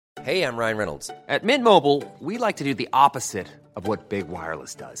Hey, I'm Ryan Reynolds. At Mint Mobile, we like to do the opposite of what Big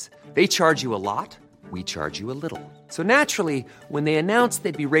Wireless does. They charge you a lot, we charge you a little. So naturally, when they announced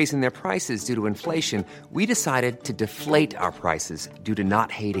they'd be raising their prices due to inflation, we decided to deflate our prices due to not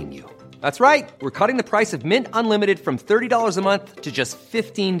hating you. That's right. We're cutting the price of Mint Unlimited from $30 a month to just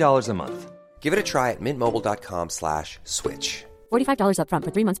 $15 a month. Give it a try at mintmobile.com/switch. $45 up front for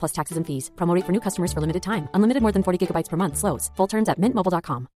 3 months plus taxes and fees. Promo rate for new customers for limited time. Unlimited more than 40 gigabytes per month. Slows full terms at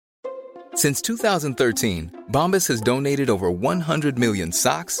mintmobile.com. Since 2013, Bombas has donated over 100 million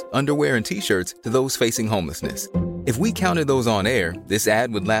socks, underwear, and T-shirts to those facing homelessness. If we counted those on air, this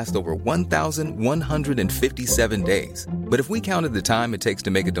ad would last over 1,157 days. But if we counted the time it takes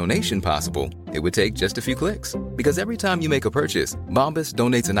to make a donation possible, it would take just a few clicks. Because every time you make a purchase, Bombas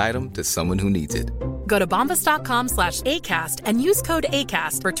donates an item to someone who needs it. Go to bombas.com/ACAST and use code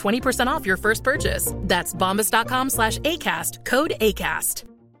ACAST for 20% off your first purchase. That's bombas.com/ACAST, code ACAST.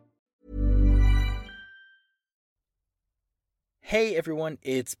 Hey everyone,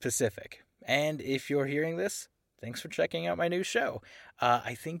 it's Pacific. And if you're hearing this, thanks for checking out my new show.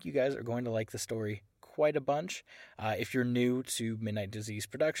 I think you guys are going to like the story quite a bunch. If you're new to Midnight Disease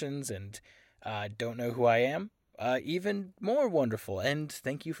Productions and don't know who I am, even more wonderful, and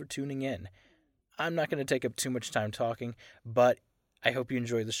thank you for tuning in. I'm not going to take up too much time talking, but I hope you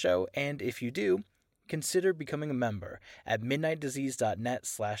enjoy the show, and if you do, consider becoming a member at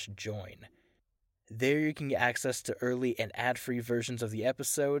midnightdisease.net/join. There you can get access to early and ad-free versions of the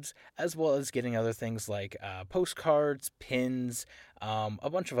episodes, as well as getting other things like postcards, pins, a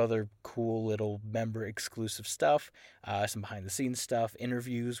bunch of other cool little member-exclusive stuff, some behind-the-scenes stuff,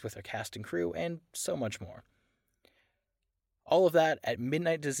 interviews with our cast and crew, and so much more. All of that at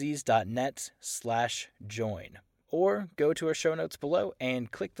midnightdisease.net/join. Or go to our show notes below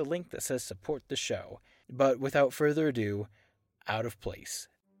and click the link that says support the show. But without further ado, Out of Place.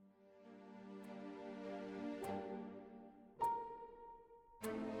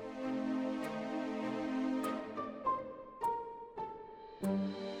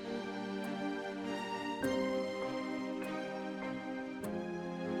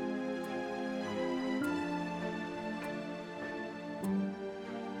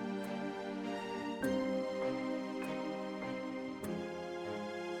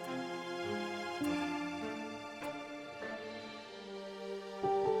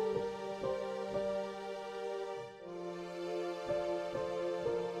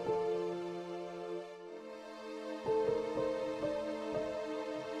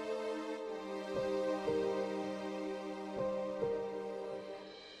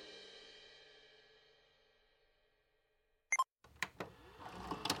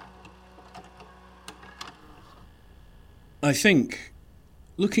 I think,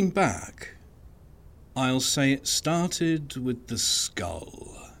 looking back, I'll say it started with the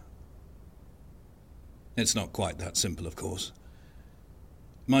skull. It's not quite that simple, of course.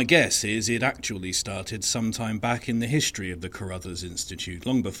 My guess is it actually started sometime back in the history of the Carruthers Institute,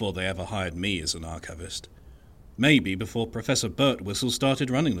 long before they ever hired me as an archivist. Maybe before Professor Birtwistle started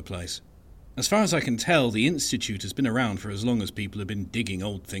running the place. As far as I can tell, the Institute has been around for as long as people have been digging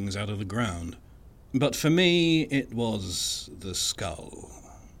old things out of the ground. But for me, it was the skull.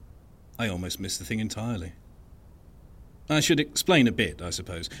 I almost missed the thing entirely. I should explain a bit, I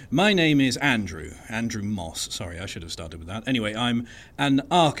suppose. My name is Andrew Moss. Sorry, I should have started with that. Anyway, I'm an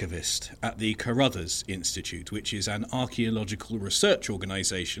archivist at the Carruthers Institute, which is an archaeological research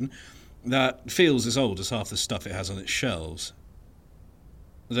organisation that feels as old as half the stuff it has on its shelves.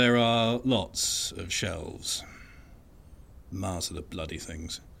 There are lots of shelves. Mars of the bloody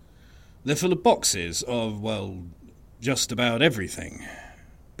things. They're full of boxes of, well, just about everything.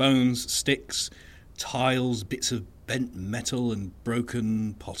 Bones, sticks, tiles, bits of bent metal and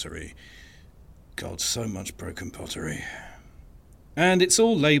broken pottery. God, so much broken pottery. And it's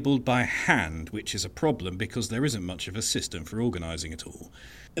all labelled by hand, which is a problem because there isn't much of a system for organising it all.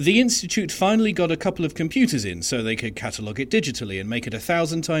 The Institute finally got a couple of computers in so they could catalogue it digitally and make it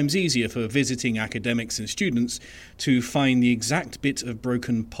 1,000 times easier for visiting academics and students to find the exact bit of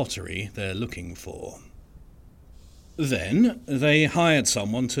broken pottery they're looking for. Then they hired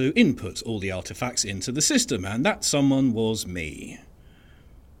someone to input all the artefacts into the system, and that someone was me.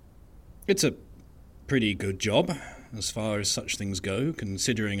 It's a pretty good job, as far as such things go,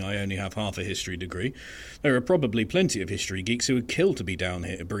 considering I only have half a history degree. There are probably plenty of history geeks who would kill to be down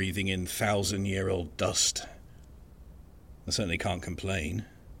here breathing in 1,000-year-old dust. I certainly can't complain.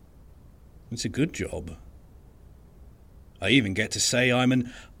 It's a good job. I even get to say I'm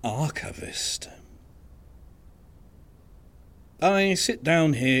an archivist. I sit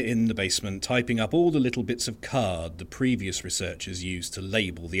down here in the basement typing up all the little bits of card the previous researchers used to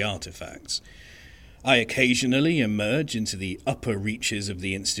label the artefacts. I occasionally emerge into the upper reaches of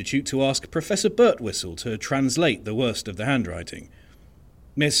the Institute to ask Professor Birtwistle to translate the worst of the handwriting.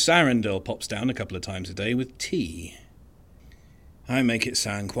 Miss Arundel pops down a couple of times a day with tea. I make it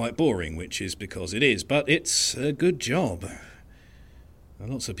sound quite boring, which is because it is, but it's a good job.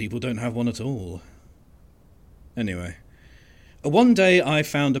 Lots of people don't have one at all. Anyway, one day I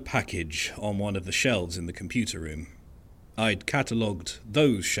found a package on one of the shelves in the computer room. I'd catalogued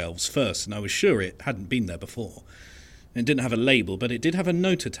those shelves first, and I was sure it hadn't been there before. It didn't have a label, but it did have a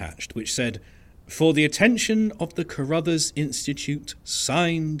note attached, which said, "For the attention of the Carruthers Institute,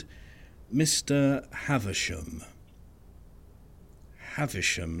 signed, Mr. Havisham."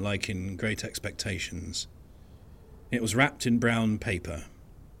 Havisham, like in Great Expectations. It was wrapped in brown paper.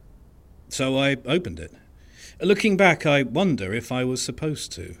 So I opened it. Looking back, I wonder if I was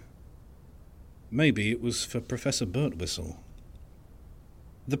supposed to. Maybe it was for Professor Birtwistle.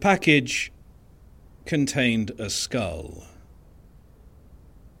 The package contained a skull.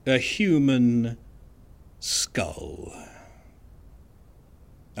 A human skull.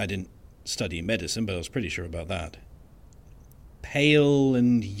 I didn't study medicine, but I was pretty sure about that. Pale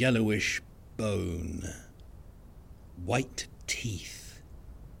and yellowish bone. White teeth.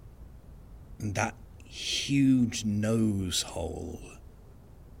 And that huge nose hole.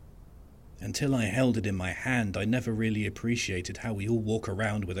 Until I held it in my hand, I never really appreciated how we all walk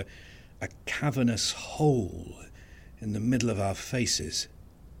around with a cavernous hole in the middle of our faces.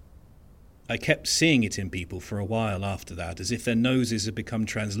 I kept seeing it in people for a while after that, as if their noses had become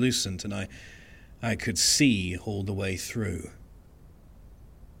translucent and I could see all the way through.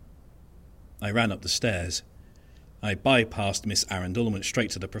 I ran up the stairs. I bypassed Miss Arundel and went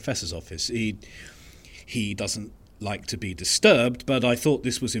straight to the professor's office. He doesn't like to be disturbed, but I thought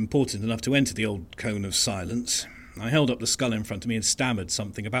this was important enough to enter the old cone of silence. I held up the skull in front of me and stammered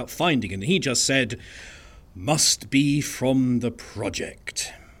something about finding it, and he just said, "Must be from the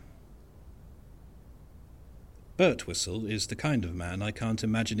project." Birtwistle is the kind of man I can't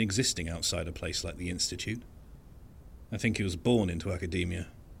imagine existing outside a place like the Institute. I think he was born into academia.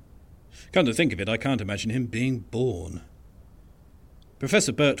 Come to think of it, I can't imagine him being born.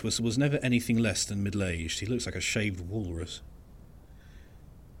 Professor Birtwistle was never anything less than middle-aged. He looks like a shaved walrus.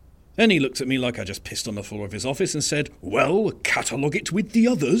 Then he looked at me like I just pissed on the floor of his office and said, "Well, catalogue it with the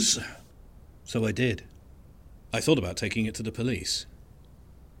others." So I did. I thought about taking it to the police.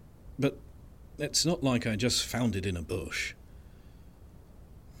 But it's not like I just found it in a bush.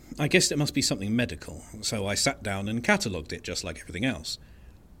 I guessed it must be something medical, so I sat down and catalogued it just like everything else.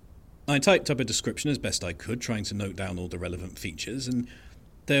 I typed up a description as best I could, trying to note down all the relevant features, and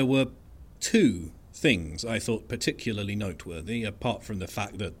there were two things I thought particularly noteworthy, apart from the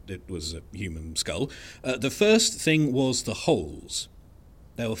fact that it was a human skull. The first thing was the holes.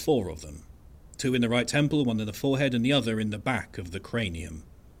 There were 4 of them. 2 in the right temple, 1 in the forehead, and the other in the back of the cranium.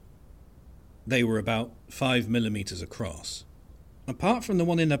 They were about 5 millimeters across. Apart from the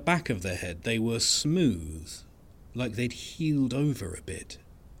one in the back of their head, they were smooth, like they'd healed over a bit.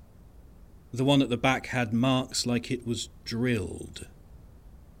 The one at the back had marks like it was drilled.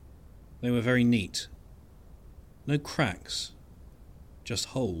 They were very neat. No cracks, just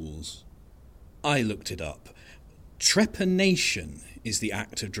holes. I looked it up. Trepanation is the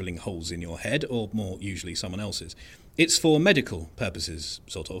act of drilling holes in your head, or more usually someone else's. It's for medical purposes,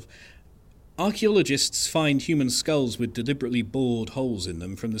 sort of. Archaeologists find human skulls with deliberately bored holes in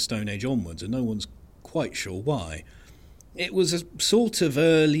them from the Stone Age onwards, and no one's quite sure why. It was a sort of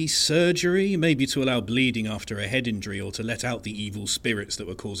early surgery, maybe to allow bleeding after a head injury or to let out the evil spirits that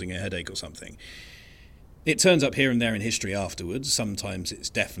were causing a headache or something. It turns up here and there in history afterwards. Sometimes it's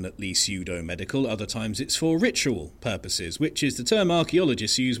definitely pseudo-medical, other times it's for ritual purposes, which is the term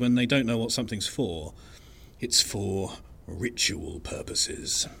archaeologists use when they don't know what something's for. It's for ritual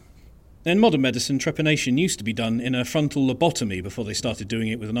purposes. In modern medicine, trepanation used to be done in a frontal lobotomy before they started doing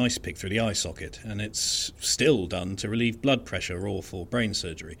it with an ice pick through the eye socket, and it's still done to relieve blood pressure or for brain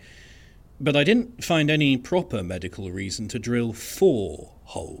surgery. But I didn't find any proper medical reason to drill 4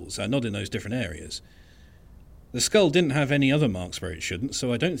 holes, not in those different areas. The skull didn't have any other marks where it shouldn't,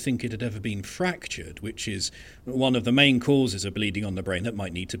 so I don't think it had ever been fractured, which is one of the main causes of bleeding on the brain that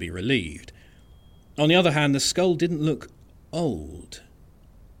might need to be relieved. On the other hand, the skull didn't look old.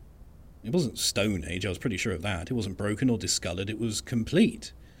 It wasn't Stone Age, I was pretty sure of that. It wasn't broken or discoloured, it was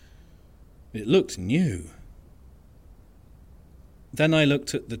complete. It looked new. Then I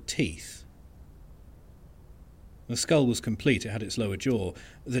looked at the teeth. The skull was complete, it had its lower jaw.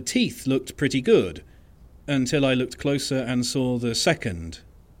 The teeth looked pretty good. until I looked closer and saw the second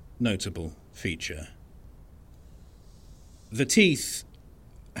notable feature. The teeth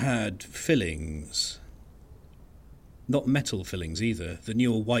had fillings. Not metal fillings either, the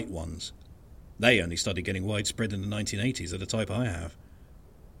newer white ones. They only started getting widespread in the 1980s, of the type I have.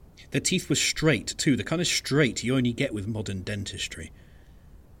 The teeth were straight, too, the kind of straight you only get with modern dentistry.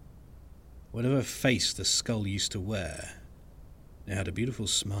 Whatever face the skull used to wear, it had a beautiful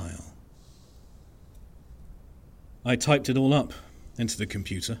smile. I typed it all up into the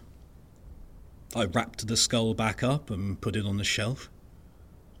computer. I wrapped the skull back up and put it on the shelf.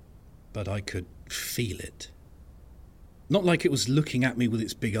 But I could feel it. Not like it was looking at me with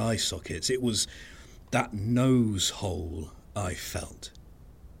its big eye sockets. It was that nose hole I felt.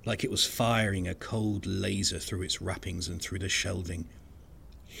 Like it was firing a cold laser through its wrappings and through the shelving,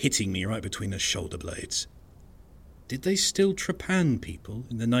 hitting me right between the shoulder blades. Did they still trepan people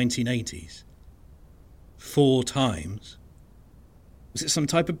in the 1980s? 4 times? Was it some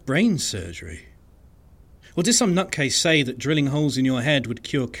type of brain surgery? Or did some nutcase say that drilling holes in your head would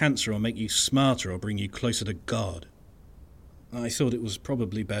cure cancer or make you smarter or bring you closer to God? I thought it was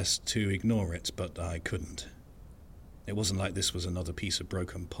probably best to ignore it, but I couldn't. It wasn't like this was another piece of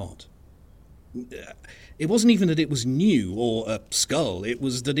broken pot. It wasn't even that it was new or a skull, it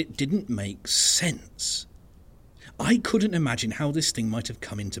was that it didn't make sense. I couldn't imagine how this thing might have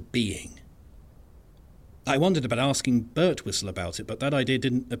come into being. I wondered about asking Birtwistle about it, but that idea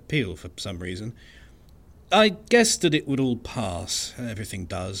didn't appeal for some reason. I guessed that it would all pass. Everything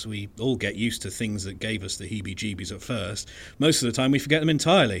does. We all get used to things that gave us the heebie-jeebies at first. Most of the time we forget them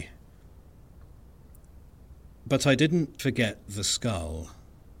entirely. But I didn't forget the skull,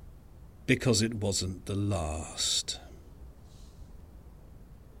 because it wasn't the last.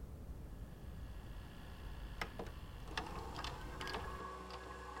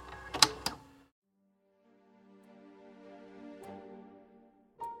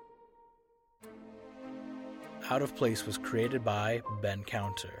 Out of Place was created by Ben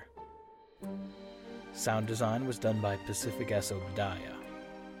Counter. Sound design was done by Pacific S. Obadiah.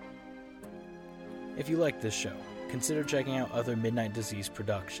 If you like this show, consider checking out other Midnight Disease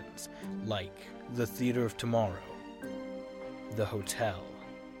productions, like The Theater of Tomorrow, The Hotel,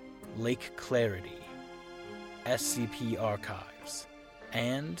 Lake Clarity, SCP Archives,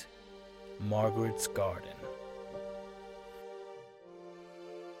 and Margaret's Garden.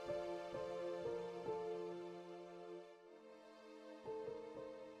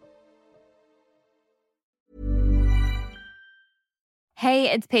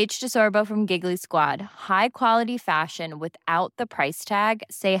 Hey, it's Paige DeSorbo from Giggly Squad. High quality fashion without the price tag.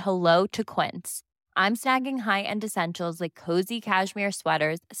 Say hello to Quince. I'm snagging high-end essentials like cozy cashmere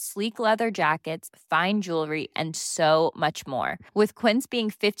sweaters, sleek leather jackets, fine jewelry, and so much more. With Quince being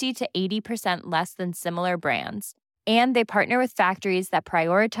 50 to 80% less than similar brands. And they partner with factories that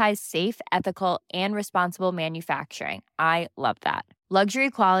prioritize safe, ethical, and responsible manufacturing. I love that. Luxury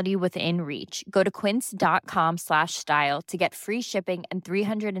quality within reach. Go to quince.com/style to get free shipping and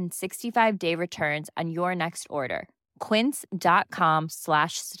 365-day returns on your next order.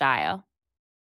 Quince.com/style.